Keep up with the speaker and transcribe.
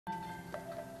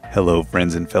Hello,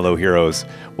 friends and fellow heroes.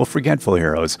 Well, forgetful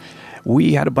heroes.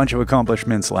 We had a bunch of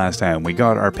accomplishments last time. We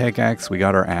got our pickaxe, we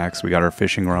got our axe, we got our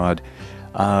fishing rod.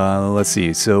 Let's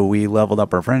see. So we leveled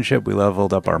up our friendship, we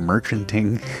leveled up our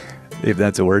merchanting, if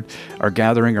that's a word, our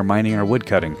gathering, our mining, our wood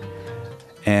cutting.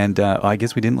 And I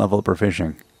guess we didn't level up our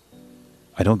fishing.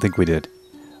 I don't think we did.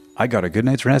 I got a good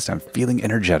night's rest. I'm feeling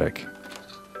energetic.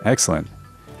 Excellent.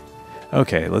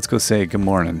 Okay, let's go say good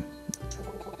morning.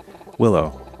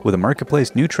 Willow. With a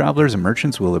marketplace, new travelers and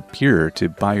merchants will appear to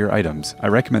buy your items. I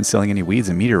recommend selling any weeds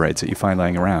and meteorites that you find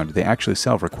lying around. They actually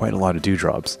sell for quite a lot of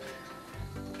dewdrops.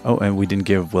 Oh, and we didn't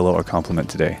give Willow a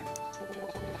compliment today.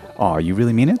 Aw, you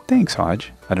really mean it? Thanks,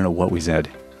 Hodge. I don't know what we said.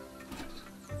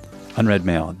 Unread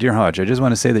mail. Dear Hodge, I just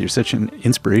want to say that you're such an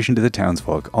inspiration to the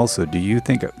townsfolk. Also, do you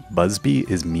think Bubsy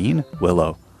is mean?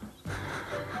 Willow.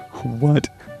 What?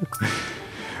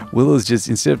 Willow's just,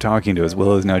 instead of talking to us,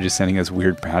 Willow's now just sending us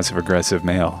weird passive-aggressive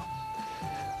mail.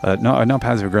 No, not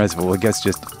passive-aggressive, well, I guess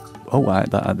just... Oh,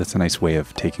 that's a nice way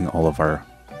of taking all of our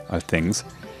things.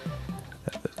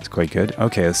 That's quite good.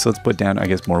 Okay, so let's put down, I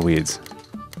guess, more weeds.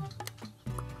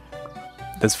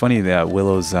 That's funny, that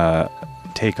Willow's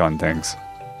take on things.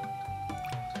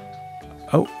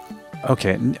 Oh,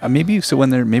 okay. Maybe so when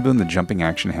the jumping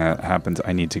action happens,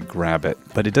 I need to grab it.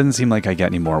 But it doesn't seem like I get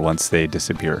any more once they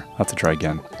disappear. I'll have to try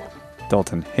again.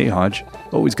 Dalton. Hey, Hodge.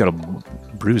 Oh, he's got a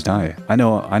bruised eye. I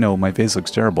know, my face looks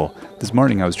terrible. This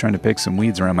morning I was trying to pick some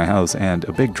weeds around my house and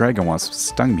a big dragon wasp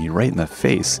stung me right in the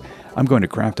face. I'm going to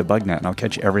craft a bug net and I'll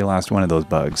catch every last one of those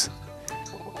bugs.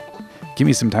 Give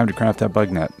me some time to craft that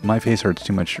bug net. My face hurts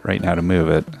too much right now to move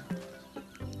it.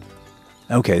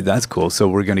 Okay, that's cool. So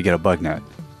we're going to get a bug net.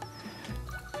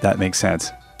 That makes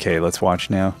sense. Okay, let's watch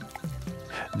now.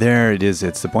 There it is.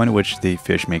 It's the point at which the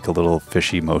fish make a little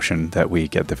fishy motion that we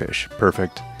get the fish.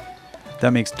 Perfect.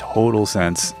 That makes total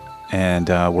sense. And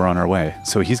we're on our way.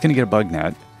 So he's going to get a bug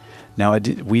net. Now,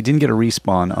 we didn't get a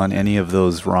respawn on any of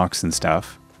those rocks and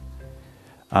stuff.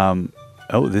 Oh,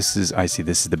 I see.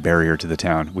 This is the barrier to the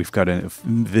town. We've got an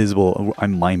invisible...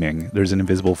 I'm miming. There's an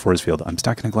invisible force field. I'm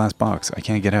stuck in a glass box. I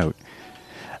can't get out.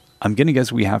 I'm going to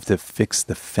guess we have to fix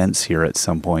the fence here at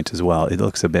some point as well. It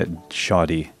looks a bit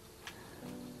shoddy.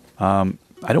 I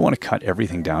don't want to cut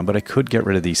everything down, but I could get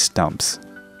rid of these stumps.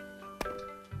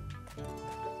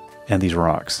 And these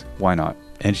rocks. Why not?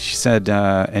 And she said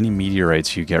any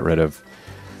meteorites you get rid of,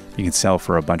 you can sell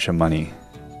for a bunch of money.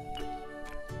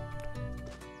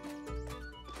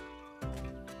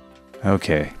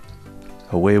 Okay.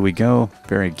 Away we go.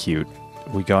 Very cute.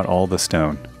 We got all the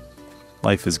stone.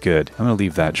 Life is good. I'm going to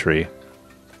leave that tree.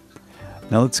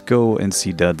 Now let's go and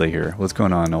see Dudley here. What's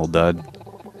going on, old Dud?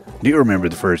 Do you remember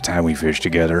the first time we fished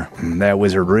together? That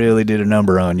wizard really did a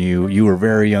number on you. You were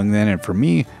very young then, and for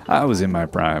me, I was in my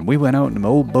prime. We went out in an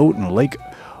old boat in Lake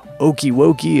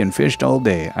Okie and fished all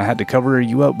day. I had to cover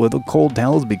you up with cold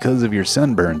towels because of your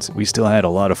sunburns. We still had a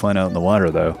lot of fun out in the water,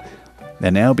 though.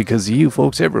 And now, because of you,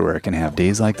 folks everywhere can have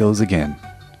days like those again.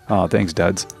 Oh, thanks,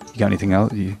 Duds. You got anything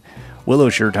else? Willow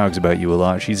sure talks about you a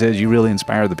lot. She says you really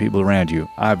inspire the people around you.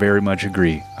 I very much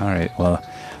agree. All right, well,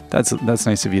 that's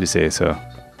nice of you to say so.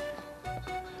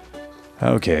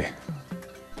 Okay.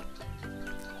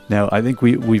 Now, I think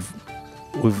we've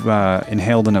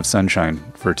inhaled enough sunshine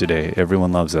for today.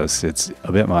 Everyone loves us. It's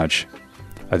a bit much.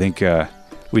 I think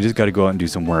we just got to go out and do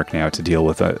some work now to deal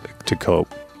with to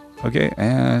cope. Okay,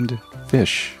 and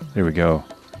fish. There we go.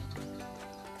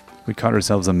 We caught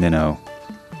ourselves a minnow.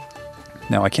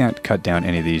 Now, I can't cut down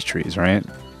any of these trees, right?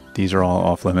 These are all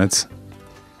off limits.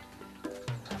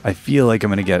 I feel like I'm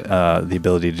going to get the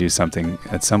ability to do something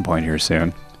at some point here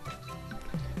soon.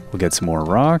 We'll get some more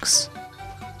rocks.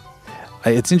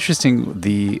 It's interesting,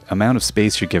 the amount of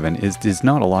space you're given is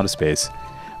not a lot of space,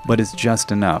 but it's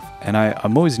just enough. And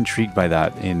I'm always intrigued by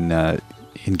that in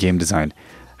game design.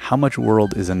 How much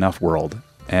world is enough world?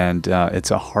 And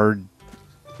it's a hard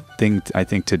thing, I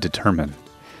think, to determine.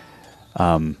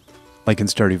 Like in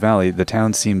Stardew Valley, the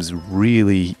town seems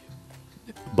really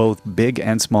both big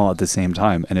and small at the same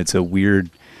time. And it's a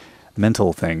weird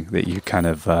mental thing that you kind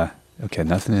of... okay,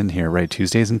 nothing in here, right?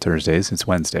 Tuesdays and Thursdays. It's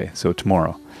Wednesday, so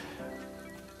tomorrow.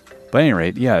 But at any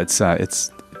rate, yeah,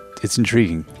 it's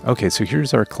intriguing. Okay, so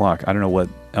here's our clock. I don't know what...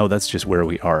 Oh, that's just where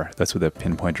we are. That's what the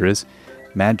pinpointer is.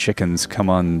 Mad chickens come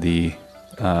on the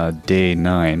day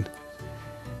 9.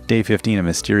 Day 15, a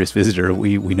mysterious visitor.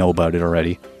 We know about it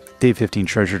already. Day 15,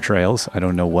 treasure trails. I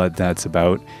don't know what that's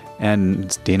about.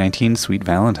 And day 19, sweet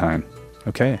Valentine.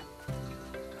 Okay,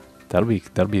 that'll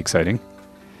be exciting.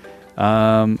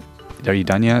 Are you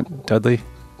done yet, Dudley?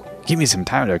 Give me some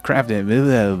time to craft it.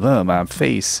 My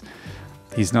face.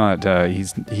 He's not.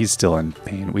 He's still in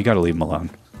pain. We got to leave him alone.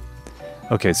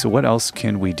 Okay, so what else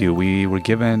can we do? We were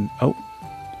given... Oh,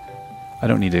 I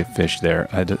don't need to fish there.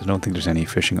 I don't think there's any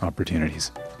fishing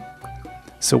opportunities.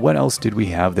 So what else did we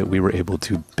have that we were able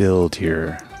to build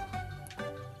here?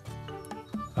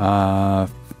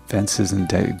 Fences and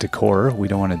decor. We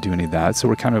don't want to do any of that, so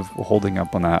we're kind of holding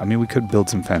up on that. I mean, we could build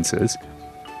some fences.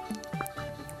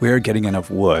 We are getting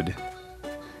enough wood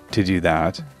to do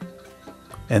that.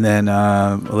 And then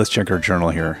let's check our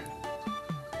journal here.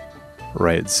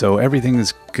 Right, so everything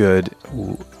is good.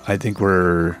 I think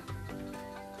we're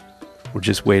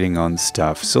just waiting on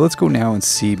stuff. So let's go now and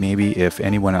see maybe if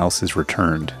anyone else is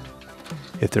returned.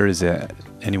 If there is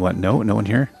anyone. No one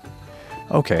here?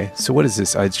 Okay, so what is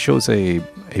this? It shows a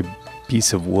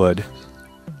piece of wood.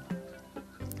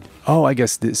 Oh, I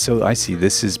guess this, so I see.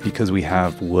 This is because we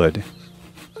have wood.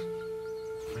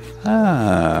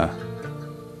 Ah.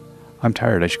 I'm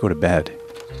tired. I should go to bed.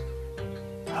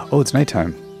 Oh, it's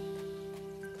nighttime.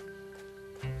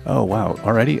 Oh, wow.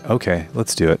 Already? Okay,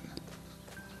 let's do it.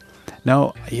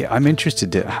 Now, yeah, I'm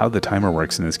interested in how the timer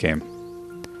works in this game.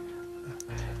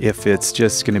 If it's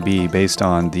just going to be based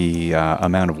on the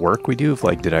amount of work we do, if,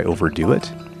 like, did I overdo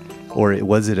it? Or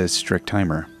was it a strict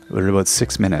timer? We're about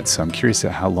 6 minutes, so I'm curious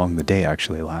at how long the day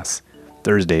actually lasts.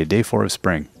 Thursday, day 4 of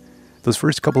spring. Those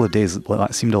first couple of days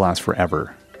seem to last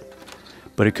forever.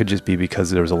 But it could just be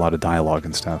because there was a lot of dialogue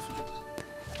and stuff.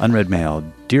 Unread mail.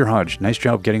 Dear Hodge, nice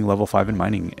job getting level 5 in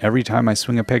mining. Every time I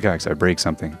swing a pickaxe, I break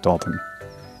something. Dalton.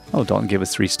 Oh, Dalton gave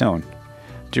us 3 stone.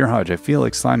 Dear Hodge, I feel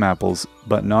like slime apples,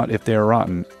 but not if they are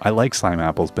rotten. I like slime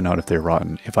apples, but not if they're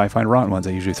rotten. If I find rotten ones,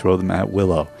 I usually throw them at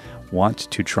Willow. Want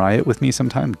to try it with me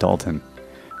sometime? Dalton.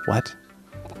 What?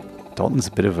 Dalton's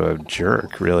a bit of a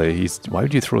jerk, really. Why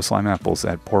would you throw slime apples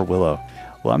at poor Willow?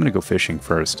 Well, I'm going to go fishing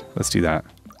first. Let's do that.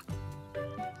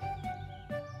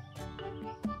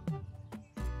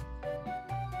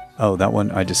 Oh, that one,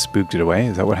 I just spooked it away.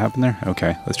 Is that what happened there?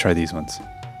 Okay, let's try these ones.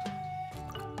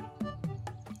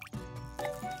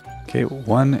 Okay,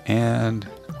 one, and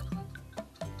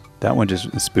that one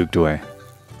just spooked away.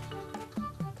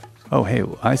 Oh, hey,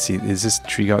 I see. Is this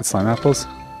tree got slime apples?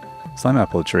 Slime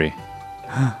apple tree.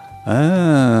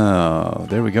 Oh,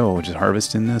 there we go. We're just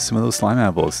harvesting some of those slime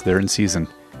apples. They're in season.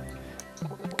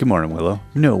 Good morning, Willow.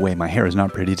 No way, my hair is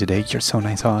not pretty today. You're so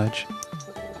nice, Hodge.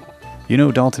 You know,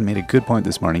 Dalton made a good point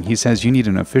this morning. He says you need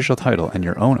an official title and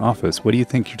your own office. What do you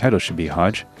think your title should be,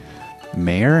 Hodge?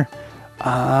 Mayor?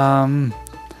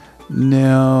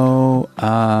 No.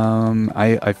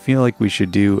 I feel like we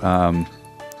should do,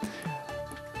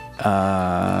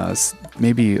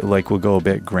 maybe like we'll go a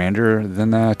bit grander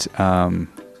than that.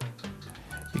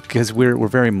 Because we're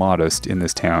very modest in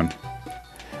this town.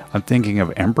 I'm thinking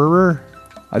of Emperor.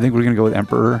 I think we're going to go with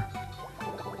Emperor.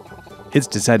 It's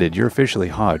decided. You're officially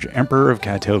Hodge, Emperor of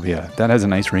Catopia. That has a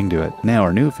nice ring to it. Now,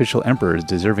 our new official Emperor is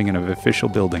deserving of an official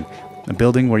building. A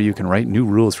building where you can write new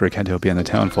rules for Catopia and the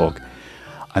townfolk.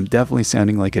 I'm definitely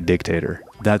sounding like a dictator.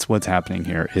 That's what's happening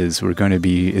here, is we're going to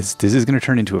be... this is going to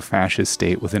turn into a fascist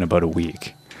state within about a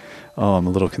week. Oh, I'm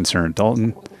a little concerned.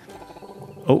 Dalton...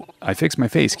 Oh, I fixed my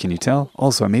face, can you tell?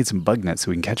 Also, I made some bug nets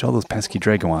so we can catch all those pesky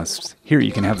dragon wasps. Here,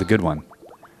 you can have the good one.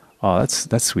 Oh,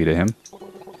 that's sweet of him.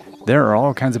 There are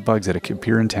all kinds of bugs that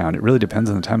appear in town. It really depends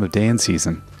on the time of day and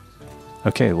season.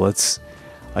 Okay, let's,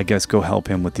 I guess, go help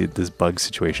him with this bug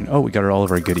situation. Oh, we got all of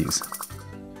our goodies.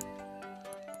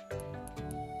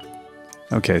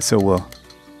 Okay, so we'll...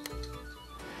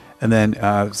 And then,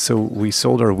 so we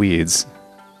sold our weeds.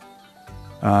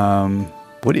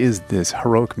 What is this?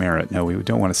 Heroic merit. No, we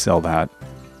don't want to sell that.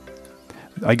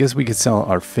 I guess we could sell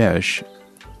our fish.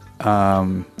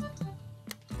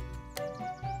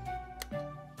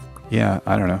 Yeah,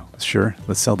 I don't know. Sure,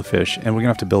 let's sell the fish. And we're going to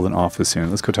have to build an office soon.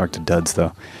 Let's go talk to Duds,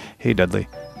 though. Hey, Dudley.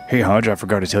 Hey, Hodge, I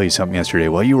forgot to tell you something yesterday.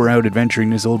 While you were out adventuring,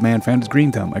 this old man found his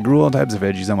green thumb. I grew all types of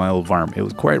veggies on my old farm. It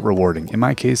was quite rewarding. In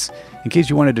my case, in case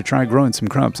you wanted to try growing some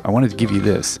crops, I wanted to give you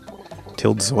this.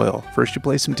 Tilled soil. First you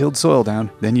place some tilled soil down,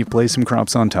 then you place some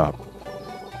crops on top.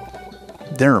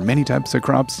 There are many types of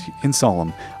crops in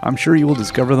Solemn. I'm sure you will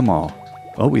discover them all.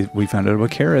 Oh, we found out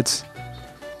about carrots.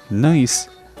 Nice.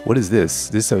 What is this?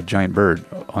 This is a giant bird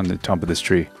on the top of this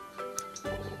tree.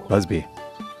 Busby.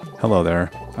 Hello there.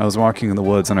 I was walking in the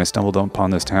woods and I stumbled upon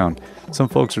this town. Some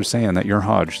folks are saying that you're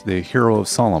Hodge, the hero of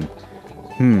Solemn.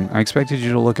 I expected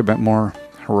you to look a bit more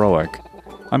heroic.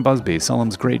 I'm Busby,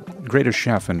 Solemn's greatest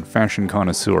chef and fashion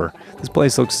connoisseur. This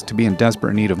place looks to be in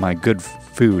desperate need of my good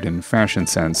food and fashion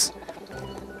sense.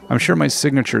 I'm sure my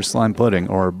signature slime pudding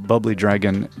or bubbly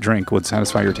dragon drink would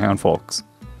satisfy your town folks.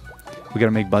 We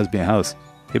gotta make Busby a house.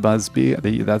 Hey Busby,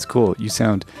 that's cool. You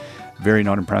sound very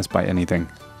not impressed by anything.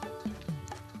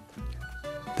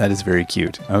 That is very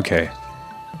cute. Okay.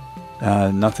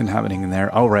 Nothing happening in there.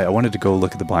 Oh, right. I wanted to go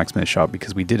look at the blacksmith shop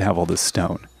because we did have all this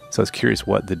stone. So I was curious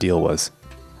what the deal was.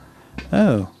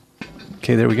 Oh.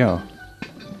 Okay, there we go.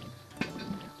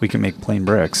 We can make plain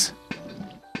bricks.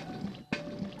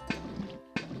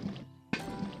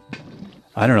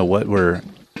 I don't know what we're...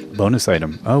 Bonus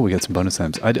item. Oh, we got some bonus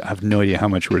items. I have no idea how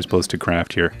much we're supposed to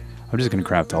craft here. I'm just going to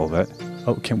craft all of it.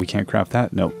 Oh, we can't craft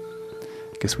that? Nope.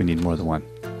 Guess we need more than one.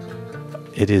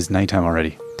 It is nighttime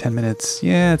already. 10 minutes.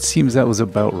 Yeah, it seems that was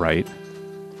about right.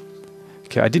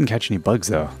 Okay, I didn't catch any bugs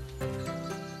though.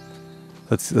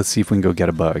 Let's see if we can go get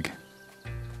a bug.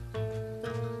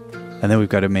 And then we've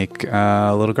got to make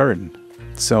a little garden.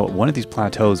 So one of these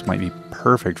plateaus might be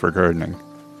perfect for gardening.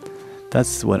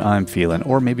 That's what I'm feeling.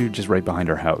 Or maybe just right behind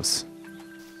our house.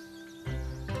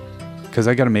 Because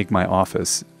I got to make my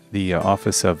office. The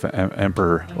office of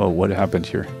Emperor. Oh, what happened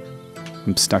here?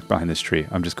 I'm stuck behind this tree.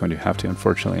 I'm just going to have to,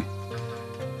 unfortunately.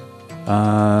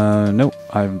 Nope.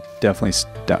 I'm definitely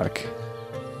stuck.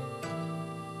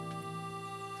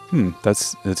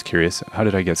 That's curious. How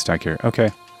did I get stuck here?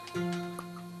 Okay.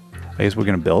 I guess we're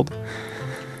going to build.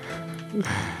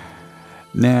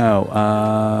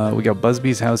 Now, we got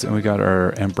Busby's house and we got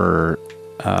our Emperor,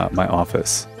 my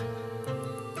office.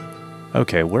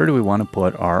 Okay, where do we want to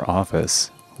put our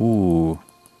office? Ooh,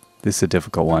 this is a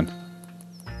difficult one.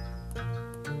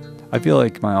 I feel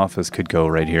like my office could go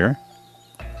right here.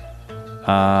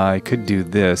 I could do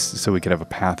this so we could have a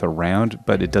path around,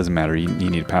 but it doesn't matter. You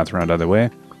need a path around either way.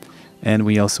 And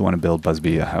we also want to build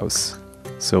Busby a house.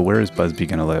 So where is Busby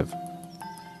going to live?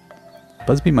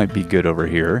 Busby might be good over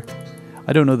here.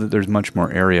 I don't know that there's much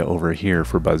more area over here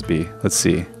for Busby. Let's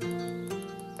see.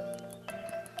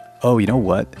 Oh, you know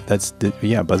what?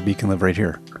 Yeah, Busby can live right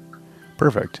here.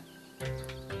 Perfect.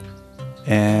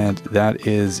 And that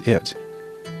is it.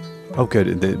 Oh,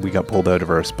 good. We got pulled out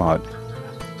of our spot.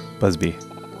 Busby.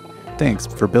 Thanks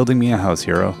for building me a house,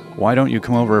 hero. Why don't you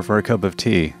come over for a cup of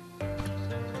tea?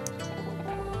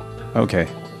 Okay.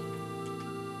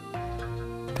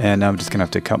 And now I'm just going to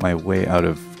have to cut my way out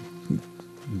of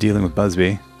dealing with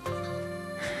Busby.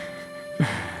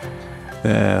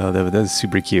 Oh, that's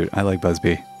super cute. I like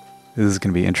Busby. This is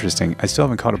going to be interesting. I still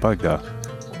haven't caught a bug, though.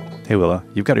 Hey, Willow.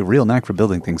 You've got a real knack for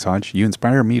building things, Hodge. You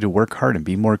inspire me to work hard and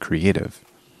be more creative.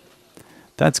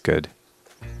 That's good.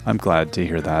 I'm glad to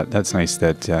hear that. That's nice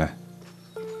that...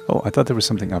 Oh, I thought there was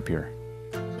something up here.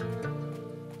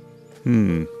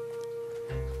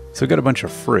 So we got a bunch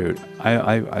of fruit.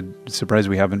 I'm surprised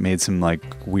we haven't made some, like,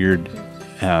 weird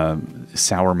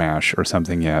sour mash or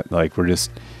something yet. Like, we're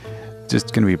just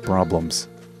going to be problems.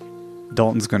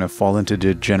 Dalton's going to fall into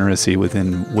degeneracy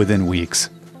within weeks.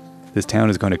 This town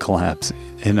is going to collapse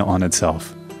on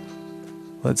itself.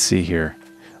 Let's see here.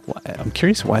 I'm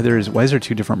curious why is there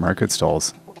two different market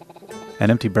stalls? An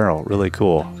empty barrel, really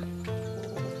cool.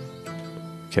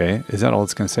 Okay, is that all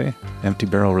it's going to say? Empty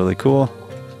barrel, really cool.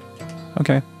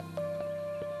 Okay.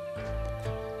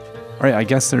 Alright, I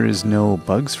guess there is no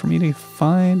bugs for me to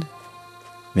find.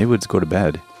 Maybe let's go to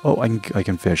bed. Oh, I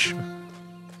can fish.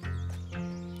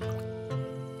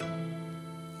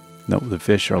 No, the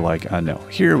fish are like, no.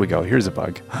 Here we go. Here's a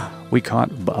bug. We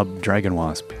caught a dragon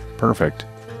wasp. Perfect.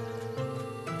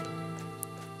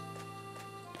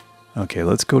 Okay,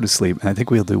 let's go to sleep. And I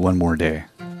think we'll do one more day.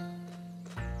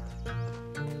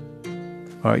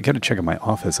 Alright, I gotta check out my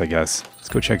office, I guess. Let's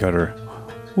go check out our...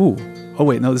 Ooh. Oh,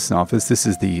 wait, no, this is an office. This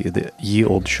is the ye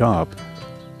old shop.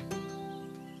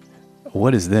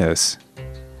 What is this?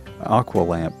 Aqua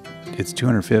lamp. It's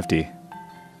 250.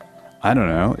 I don't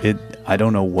know. I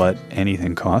don't know what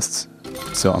anything costs,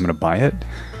 so I'm gonna buy it.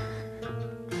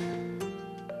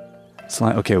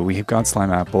 Slime. Okay, we've got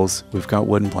slime apples. We've got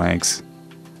wooden planks.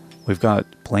 We've got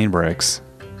plain bricks,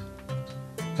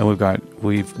 and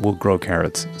we'll grow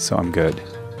carrots. So I'm good.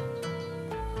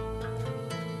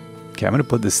 Okay, I'm gonna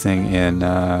put this thing in.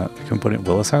 Can we put it in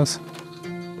Willow's house?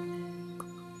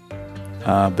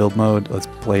 Build mode. Let's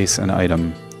place an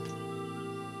item.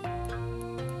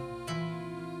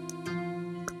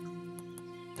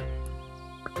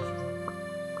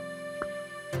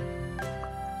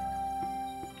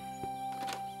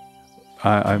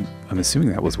 I'm assuming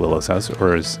that was Willow's house,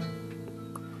 or is...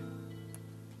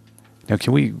 Now,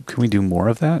 can we do more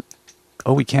of that?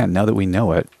 Oh, we can, now that we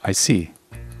know it. I see.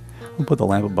 We'll put the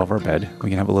lamp above our bed. We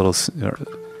can have a little...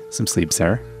 some sleeps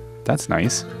there. That's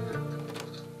nice.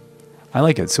 I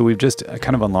like it. So we've just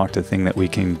kind of unlocked a thing that we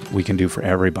can do for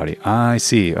everybody. I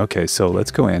see. Okay, so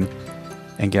let's go in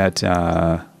and get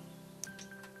a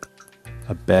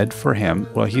bed for him.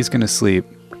 Well, he's going to sleep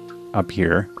up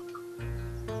here.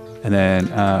 And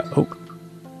then, oh,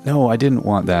 no, I didn't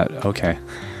want that. Okay.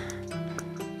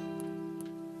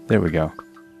 There we go.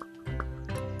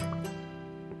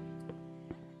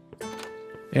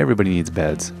 Everybody needs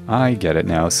beds. I get it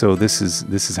now. So this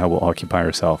is how we'll occupy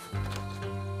ourselves.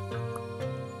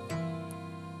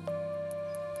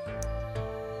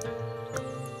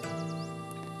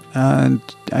 And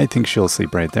I think she'll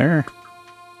sleep right there.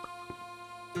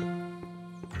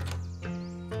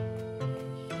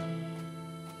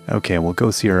 Okay, we'll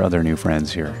go see our other new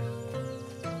friends here.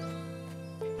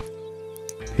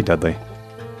 Hey Dudley.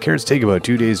 Carrots take about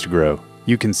 2 days to grow.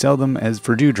 You can sell them as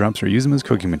for dewdrops or use them as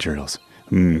cooking materials.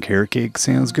 Carrot cake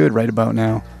sounds good right about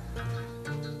now.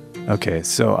 Okay,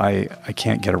 so I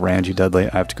can't get around you, Dudley.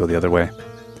 I have to go the other way.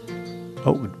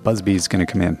 Oh, Busby's gonna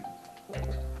come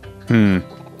in.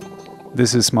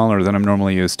 This is smaller than I'm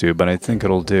normally used to, but I think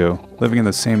it'll do. Living in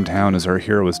the same town as our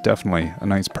hero is definitely a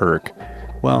nice perk.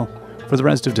 Well, for the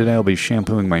rest of today I'll be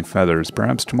shampooing my feathers.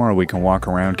 Perhaps tomorrow we can walk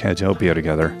around Catopia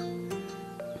together.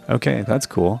 Okay, that's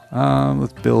cool.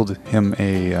 Let's build him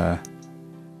a...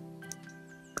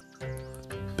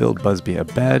 build Busby a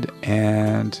bed,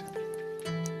 and...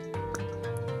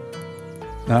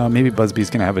 maybe Busby's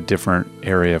going to have a different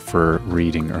area for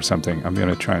reading or something. I'm going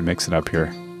to try and mix it up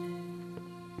here.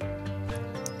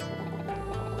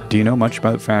 Do you know much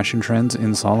about fashion trends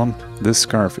in Solemn? This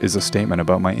scarf is a statement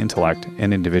about my intellect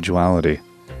and individuality.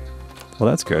 Well,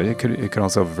 that's good. It could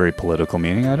also have a very political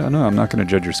meaning. I don't know. I'm not going to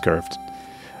judge your scarf.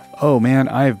 Oh man,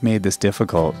 I've made this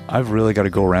difficult. I've really got to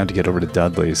go around to get over to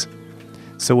Dudley's.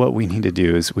 So what we need to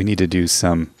do is we need to do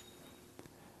some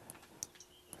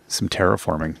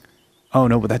terraforming. Oh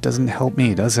no, but that doesn't help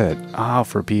me, does it? Ah,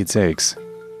 for Pete's sakes.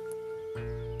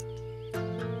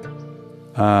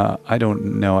 I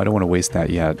don't know. I don't want to waste that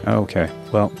yet. Oh, okay.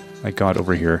 Well, I got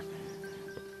over here.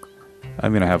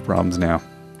 I'm going to have problems now.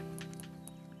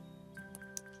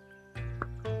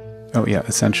 Oh yeah,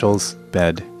 essentials,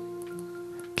 bed.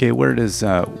 Okay, where does,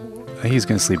 he's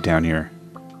going to sleep down here.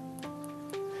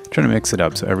 Trying to mix it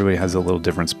up so everybody has a little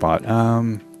different spot.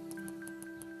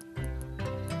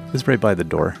 It's right by the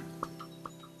door.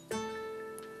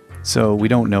 So we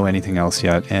don't know anything else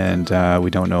yet, and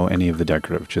we don't know any of the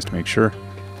decorative, just to make sure.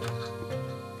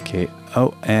 Okay,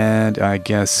 oh, and I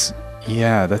guess,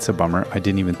 yeah, that's a bummer. I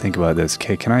didn't even think about this.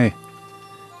 Okay, can I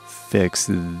fix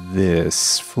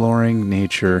this? Flooring,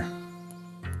 nature.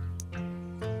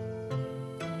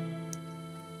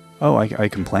 Oh, I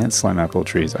can plant slime apple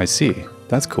trees. I see.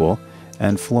 That's cool.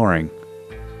 And flooring.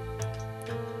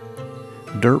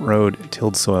 Dirt road,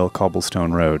 tilled soil,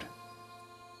 cobblestone road.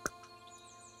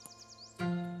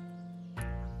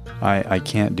 I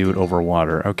can't do it over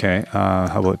water. Okay,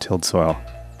 how about tilled soil?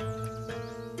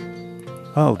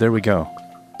 Oh, there we go.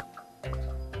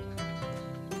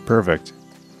 Perfect.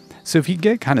 So if you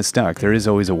get kind of stuck, there is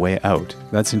always a way out.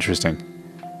 That's interesting.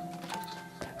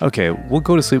 Okay, we'll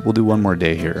go to sleep. We'll do one more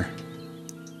day here.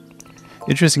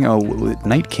 Interesting. Oh,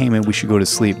 night came and we should go to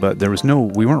sleep, but there was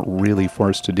we weren't really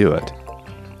forced to do it.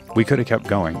 We could have kept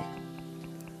going.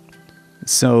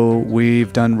 So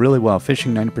we've done really well.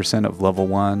 Fishing 90% of level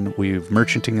 1. We've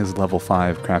merchanting is level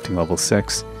 5, crafting level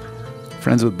 6.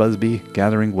 Friends with Busby,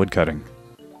 gathering, woodcutting.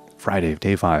 Friday,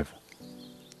 day 5.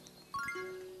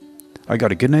 I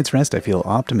got a good night's rest. I feel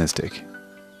optimistic.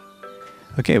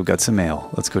 Okay, we've got some mail.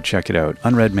 Let's go check it out.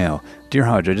 Unread mail. Dear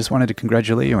Hodge, I just wanted to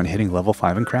congratulate you on hitting level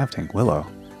 5 in crafting. Willow.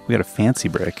 We got a fancy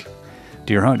brick.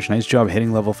 Dear Hodge, nice job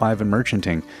hitting level 5 in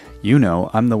merchanting. You know,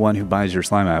 I'm the one who buys your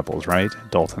slime apples, right?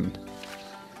 Dalton.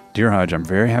 Dear Hodge, I'm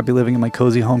very happy living in my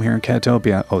cozy home here in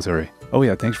Catopia. Oh, sorry. Oh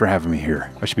yeah, thanks for having me here.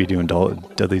 I should be doing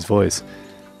Dudley's voice.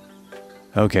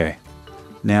 Okay.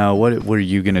 Now, what are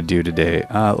you going to do today?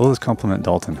 Let's compliment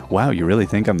Dalton. Wow, you really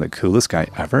think I'm the coolest guy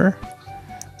ever?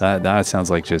 That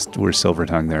sounds like just, we're silver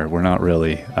tongue there. We're not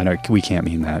really, we can't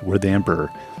mean that. We're the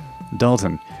Emperor.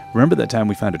 Dalton, remember that time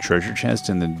we found a treasure chest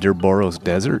in the Dirboros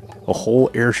desert? A whole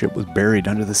airship was buried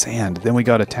under the sand. Then we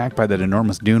got attacked by that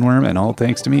enormous dune worm, and all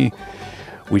thanks to me.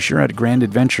 We sure had a grand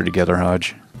adventure together,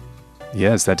 Hodge.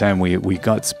 Yes, that time we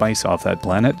got spice off that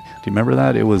planet. Do you remember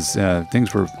that? It was, things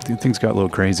got a little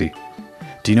crazy.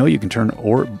 Do you know you can turn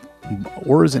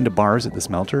ores into bars at the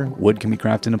smelter? Wood can be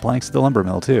crafted into planks at the lumber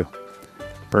mill, too.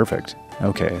 Perfect.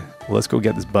 Okay, well, let's go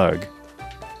get this bug.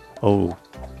 Oh,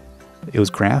 it was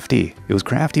crafty. It was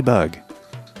crafty bug.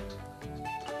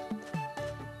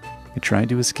 It tried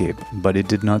to escape, but it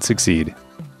did not succeed.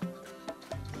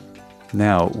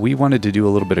 Now, we wanted to do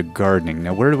a little bit of gardening.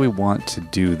 Now, where do we want to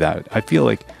do that? I feel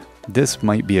like this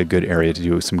might be a good area to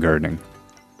do some gardening.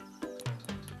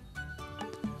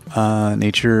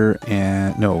 Nature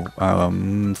and... no,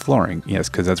 flooring. Yes,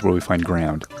 because that's where we find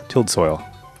ground. Tilled soil.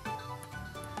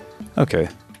 Okay.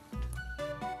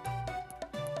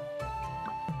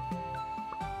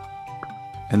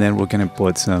 And then we're going to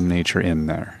put some nature in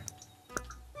there.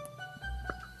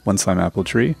 1 slime apple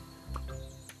tree.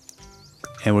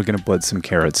 And we're going to put some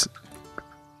carrots.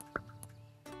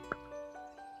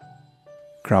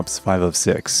 Crops 5 of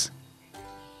 6.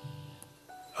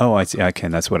 Oh, I see. I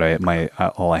can. That's what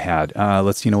all I had.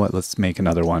 You know what? Let's make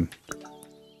another one.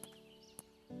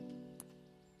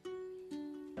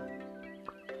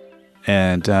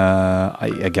 And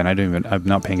I'm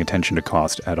not paying attention to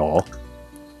cost at all.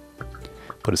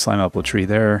 Put a slime apple tree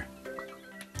there.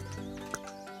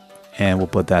 And we'll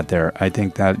put that there. I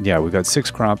think that, yeah, we've got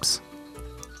 6 crops.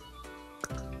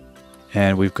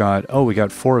 And we've got, we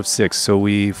got 4 of 6. So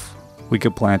we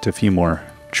could plant a few more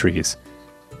trees.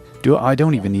 I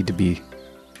don't even need to be...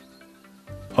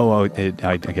 Okay,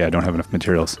 I don't have enough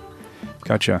materials.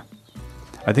 Gotcha.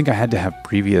 I think I had to have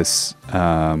previous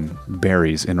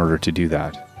berries in order to do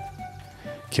that.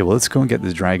 Okay, well, let's go and get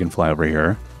this dragonfly over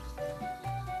here.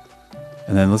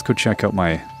 And then let's go check out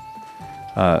my...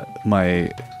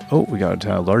 we got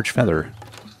a large feather.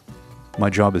 My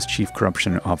job as Chief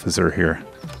Corruption Officer here.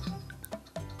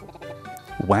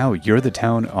 Wow, you're the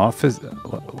town office...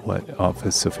 What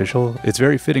office official? It's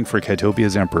very fitting for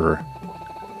Kytopia's emperor.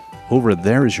 Over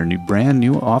there is your brand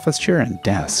new office chair and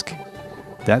desk.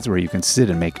 That's where you can sit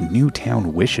and make new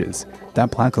town wishes.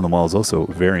 That plaque on the wall is also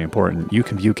very important. You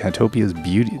can view Kytopia's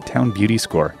town beauty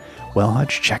score. Well,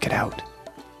 Hutch, check it out.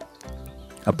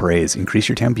 Appraise. Increase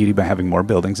your town beauty by having more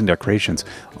buildings and decorations.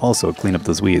 Also, clean up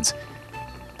those weeds.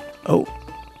 Oh,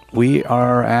 we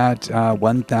are at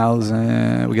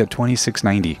 1,000. We got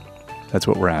 2690. That's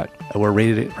what we're at. We're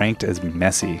ranked as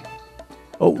messy.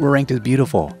 Oh, we're ranked as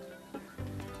beautiful.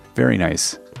 Very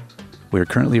nice. We're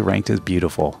currently ranked as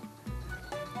beautiful.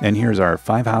 And here's our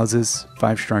 5 houses,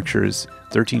 5 structures,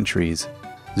 13 trees,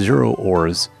 0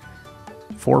 ores,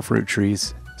 4 fruit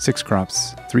trees, 6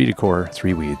 crops, 3 decor,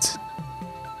 3 weeds.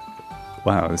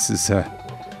 Wow, this is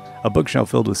a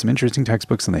bookshelf filled with some interesting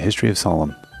textbooks on the history of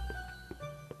Solemn.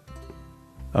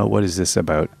 Oh, what is this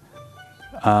about?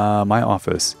 My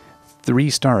office.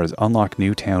 3 stars. Unlock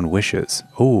new town wishes.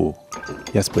 Oh,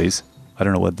 yes, please. I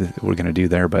don't know what we're going to do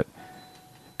there, but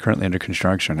currently under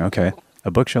construction. Okay. A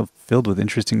bookshelf filled with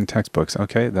interesting textbooks.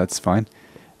 Okay, that's fine.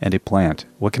 And a plant.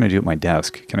 What can I do at my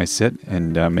desk? Can I sit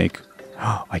and make...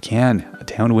 Oh, I can. A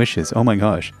town wishes. Oh my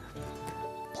gosh.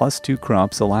 Plus 2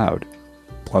 crops allowed.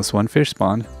 Plus 1 fish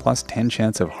spawn. Plus 10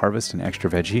 chance of harvest and extra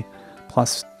veggie.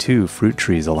 Plus 2 fruit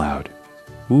trees allowed.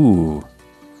 Ooh.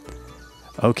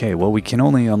 Okay, well, we can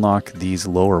only unlock these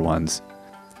lower ones.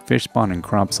 Fish spawn and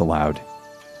crops allowed.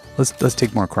 Let's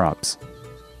take more crops.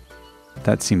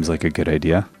 That seems like a good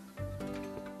idea.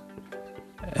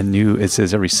 It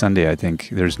says every Sunday, I think,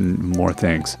 there's more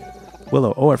things.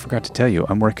 Willow, oh, I forgot to tell you,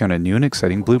 I'm working on a new and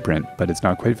exciting blueprint, but it's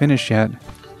not quite finished yet.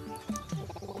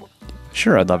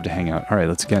 Sure, I'd love to hang out. All right,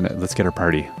 let's get our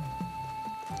party.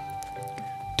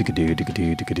 It's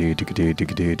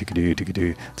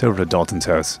over to Dalton's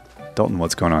house. Dalton,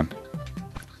 what's going on?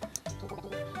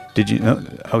 Did you know?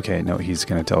 Okay, no, he's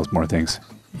gonna tell us more things.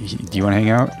 Do you want to hang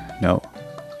out? No.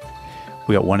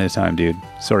 We got one at a time, dude.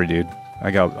 Sorry, dude. I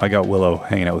got Willow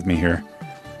hanging out with me here.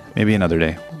 Maybe another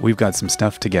day. We've got some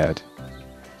stuff to get.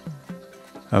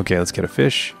 Okay, let's get a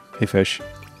fish. Hey, fish.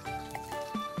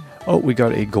 Oh, we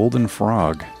got a golden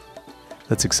frog.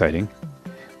 That's exciting.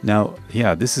 Now,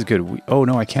 yeah, this is good. Oh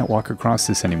no, I can't walk across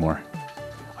this anymore.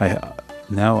 Oh,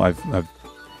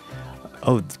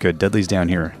 good. Dudley's down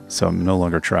here, so I'm no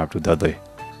longer trapped with Dudley.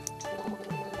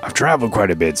 I've traveled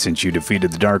quite a bit since you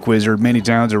defeated the Dark Wizard. Many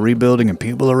towns are rebuilding and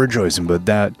people are rejoicing, but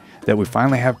that we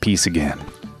finally have peace again.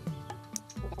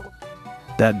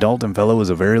 That Dalton fellow was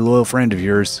a very loyal friend of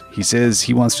yours. He says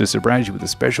he wants to surprise you with a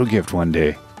special gift one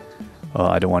day. Well,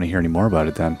 I don't want to hear any more about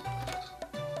it then.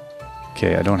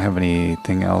 Okay, I don't have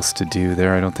anything else to do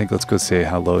there, I don't think. Let's go say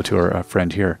hello to our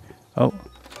friend here. Oh,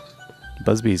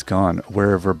 Busby's gone.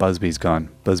 Wherever Busby's gone.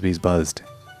 Busby's buzzed.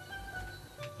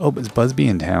 Oh, is Busby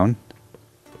in town?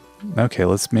 Okay,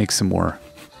 let's make some more.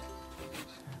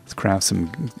 Let's craft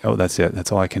some... Oh, that's it.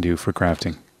 That's all I can do for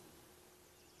crafting.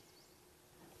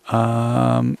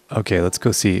 Okay, let's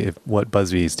go see what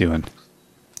Busby's doing.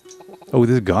 Oh,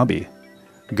 this is Gobby.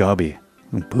 Gobby.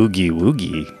 Boogie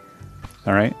woogie.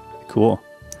 Alright, cool.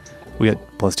 We got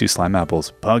 +2 slime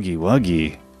apples. Puggy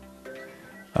wuggy.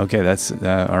 Okay, that's...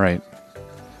 alright.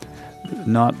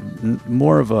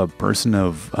 More of a person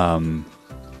of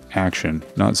action,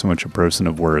 not so much a person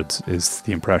of words, is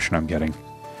the impression I'm getting.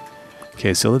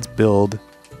 Okay, so let's build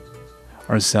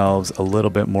ourselves a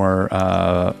little bit more...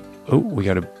 oh, we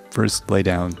gotta first lay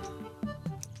down.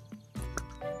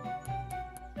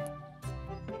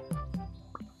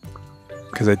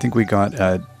 Because I think we got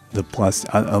the plus,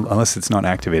 unless it's not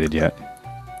activated yet.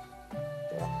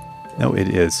 No, it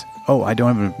is. Oh, I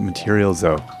don't have materials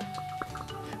though.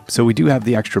 So we do have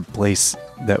the extra place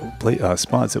that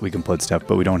spots that we can put stuff,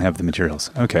 but we don't have the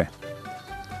materials. Okay.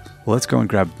 Well, let's go and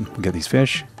get these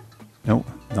fish. Nope,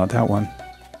 not that one.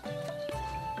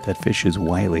 That fish is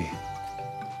wily.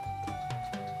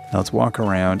 Now let's walk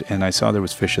around, and I saw there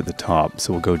was fish at the top,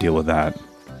 so we'll go deal with that.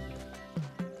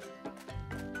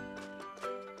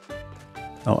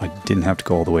 Oh, I didn't have to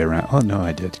go all the way around. Oh, no,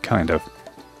 I did, kind of.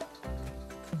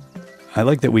 I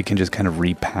like that we can just kind of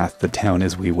repath the town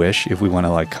as we wish. If we want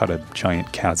to, like, cut a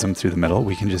giant chasm through the middle,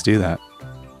 we can just do that.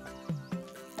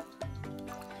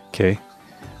 Okay.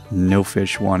 No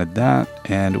fish wanted that,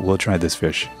 and we'll try this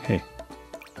fish. Hey.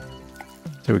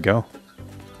 There we go.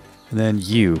 And then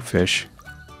you, fish.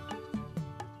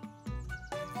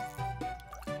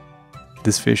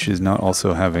 This fish is not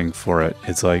also having for it.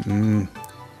 It's like,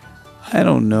 I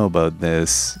don't know about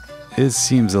this. It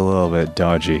seems a little bit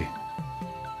dodgy.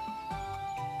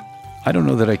 I don't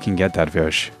know that I can get that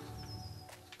fish.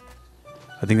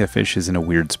 I think that fish is in a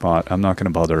weird spot. I'm not going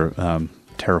to bother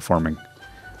terraforming.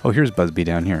 Oh, here's Bubsy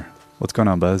down here. What's going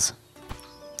on, Buzz?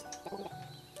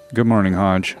 Good morning,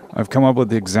 Hodge. I've come up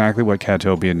with exactly what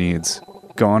Catopia needs.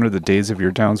 Gone are the days of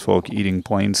your townsfolk eating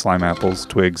plain slime apples,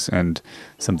 twigs, and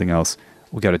something else.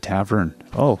 We got a tavern.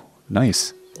 Oh,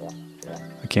 nice.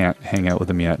 I can't hang out with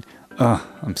them yet. Ugh,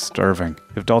 I'm starving.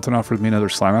 If Dalton offers me another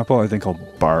slime apple, I think I'll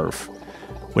barf.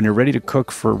 When you're ready to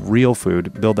cook for real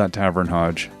food, build that tavern,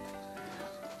 Hodge.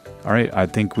 Alright, I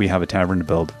think we have a tavern to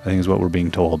build. I think is what we're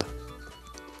being told.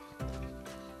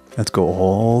 Let's go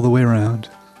all the way around.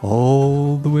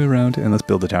 All the way around, and let's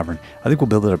build the tavern. I think we'll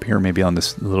build it up here, maybe on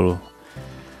this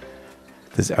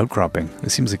outcropping.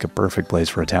 This seems like a perfect place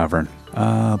for a tavern.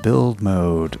 Build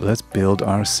mode. Let's build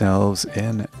ourselves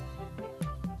in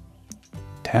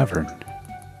tavern.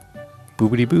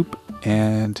 Boopity boop.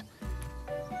 And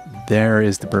there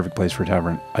is the perfect place for a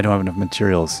tavern. I don't have enough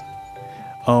materials.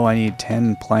 Oh, I need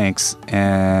 10 planks,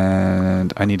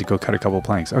 and I need to go cut a couple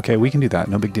planks. Okay, we can do that.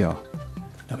 No big deal.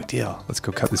 No big deal. Let's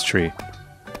go cut this tree.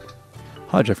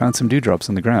 Hodge, I found some dewdrops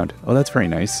on the ground. Oh, that's very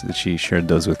nice that she shared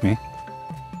those with me.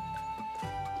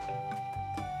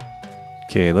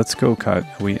 Okay, let's go cut.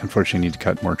 We unfortunately need to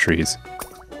cut more trees.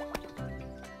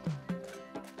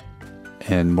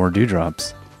 And more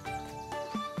dewdrops.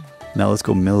 Now let's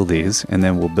go mill these, and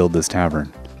then we'll build this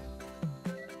tavern.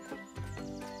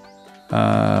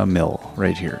 Mill,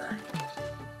 right here.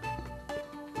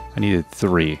 I needed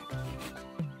 3.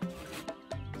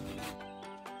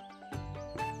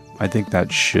 I think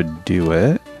that should do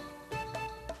it.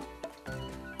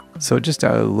 So just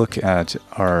look at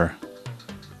our...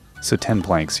 So 10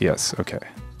 planks, yes, okay.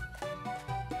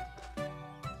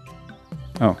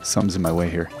 Oh, something's in my way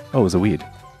here. Oh, it was a weed.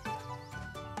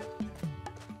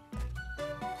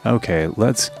 Okay,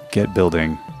 let's get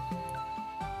building.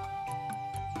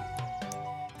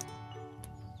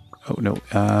 Oh,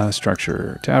 no,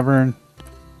 structure, tavern.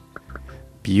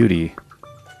 Beauty.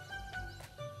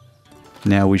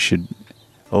 Now we should...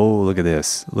 Oh, look at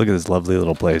this. Look at this lovely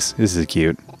little place. This is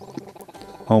cute.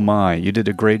 Oh my, you did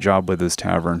a great job with this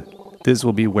tavern. This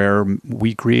will be where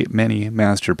we create many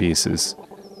masterpieces.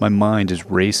 My mind is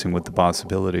racing with the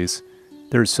possibilities.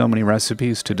 There are so many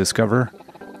recipes to discover.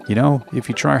 You know, if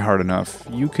you try hard enough,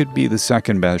 you could be the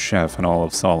second best chef in all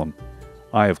of Solemn.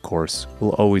 I, of course,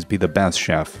 will always be the best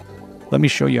chef. Let me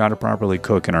show you how to properly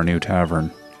cook in our new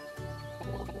tavern.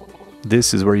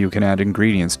 This is where you can add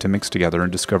ingredients to mix together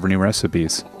and discover new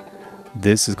recipes.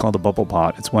 This is called a bubble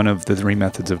pot. It's one of the 3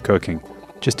 methods of cooking.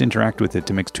 Just interact with it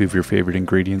to mix 2 of your favorite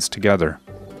ingredients together.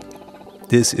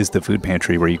 This is the food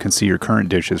pantry where you can see your current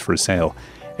dishes for sale.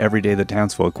 Every day the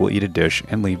townsfolk will eat a dish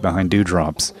and leave behind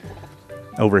dewdrops.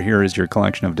 Over here is your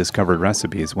collection of discovered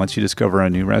recipes. Once you discover a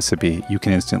new recipe, you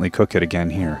can instantly cook it again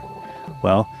here.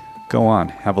 Well, go on,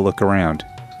 have a look around.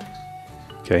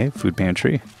 Okay, food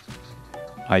pantry.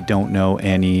 I don't know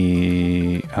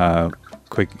any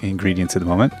quick ingredients at the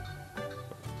moment.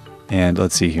 And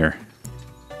let's see here.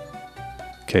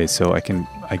 Okay, so I can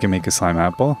make a slime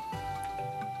apple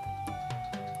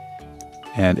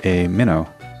and a minnow.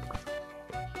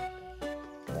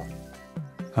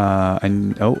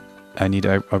 I need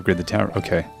to upgrade the tower.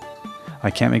 Okay,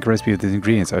 I can't make a recipe with these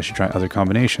ingredients. I should try other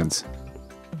combinations.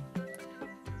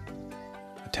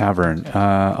 A tavern.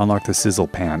 Unlock the sizzle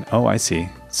pan. Oh, I see.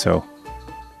 So,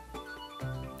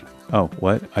 oh,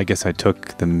 what? I guess I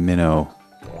took the minnow.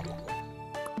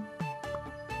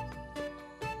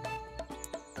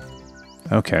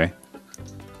 Okay.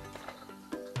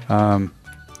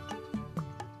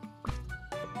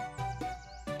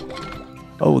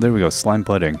 Oh, there we go. Slime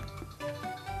pudding.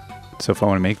 So if I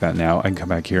want to make that now, I can come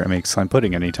back here and make slime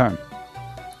pudding anytime.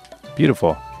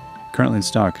 Beautiful. Currently in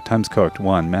stock. Times cooked.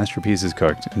 1. Masterpiece is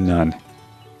cooked. None.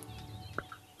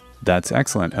 That's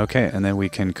excellent. Okay, and then we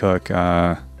can cook...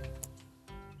 we'll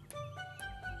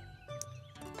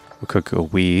cook a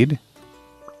weed.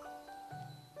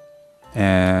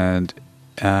 And...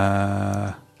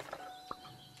 a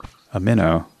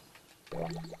minnow.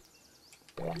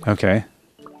 Okay.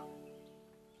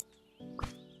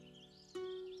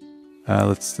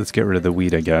 Let's get rid of the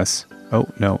weed, I guess. Oh,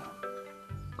 no.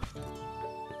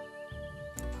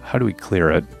 How do we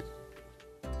clear it?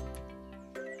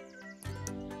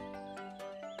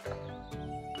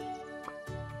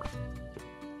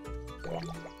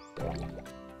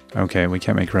 Okay, we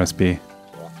can't make recipe.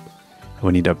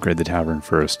 We need to upgrade the tavern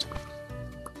first.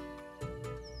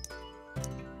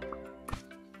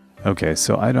 Okay,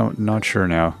 so not sure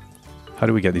now. How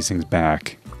do we get these things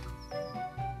back?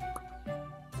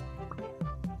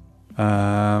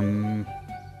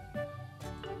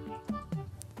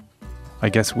 I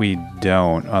guess we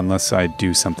don't, unless I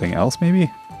do something else, maybe?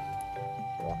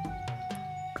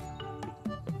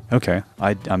 Okay,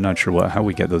 I'm not sure how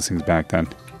we get those things back then.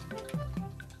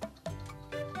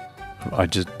 I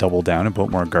just double down and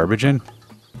put more garbage in?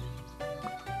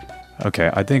 Okay,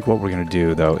 I think what we're going to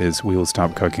do, though, is we will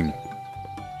stop cooking.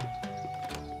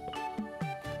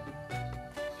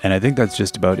 And I think that's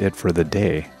just about it for the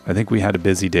day. I think we had a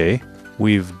busy day.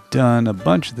 We've done a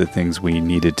bunch of the things we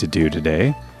needed to do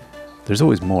today. There's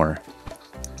always more.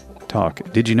 Talk.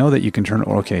 Did you know that you can turn...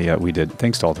 Okay, yeah, we did.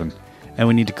 Thanks, Dalton. And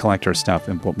we need to collect our stuff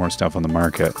and put more stuff on the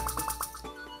market.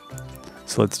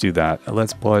 So let's do that.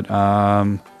 Let's put...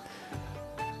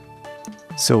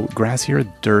 So, grass here,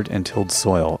 dirt, and tilled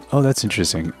soil. Oh, that's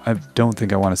interesting. I don't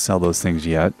think I want to sell those things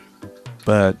yet.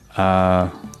 But,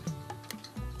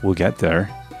 we'll get there.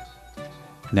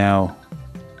 Now...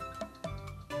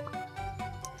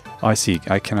 Oh, I see.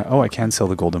 I can sell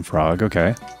the golden frog.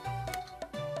 Okay.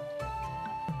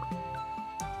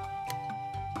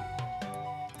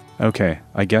 Okay,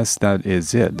 I guess that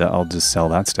is it. I'll just sell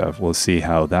that stuff. We'll see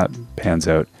how that pans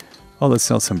out. Oh, let's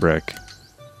sell some brick.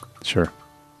 Sure.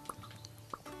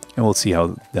 And we'll see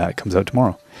how that comes out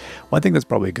tomorrow. Well, I think that's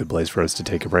probably a good place for us to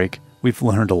take a break. We've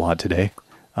learned a lot today.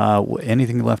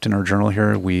 Anything left in our journal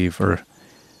here? Or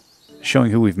showing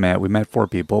who we've met. We met 4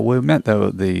 people. We met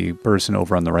the person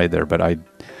over on the right there, but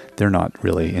they're not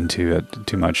really into it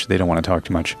too much. They don't want to talk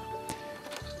too much.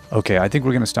 Okay, I think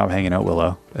we're going to stop hanging out,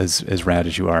 Willow, as rad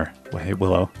as you are. Well, hey,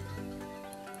 Willow.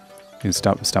 You can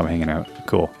stop hanging out.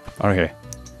 Cool. Okay.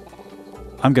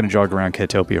 I'm going to jog around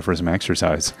Catopia for some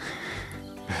exercise.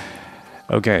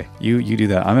 Okay, you do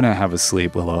that. I'm going to have a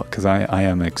sleep, Willow, because I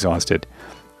am exhausted.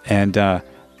 And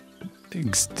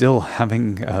still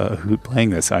having a hoot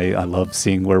playing this. I love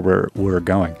seeing where we're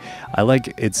going. I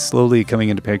like it's slowly coming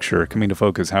into picture, coming to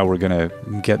focus, how we're going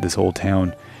to get this whole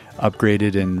town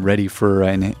upgraded and ready for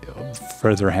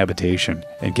further habitation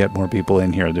and get more people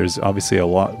in here. There's obviously a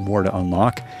lot more to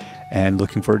unlock and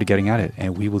looking forward to getting at it.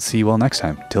 And we will see you all next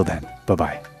time. Till then,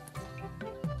 bye-bye.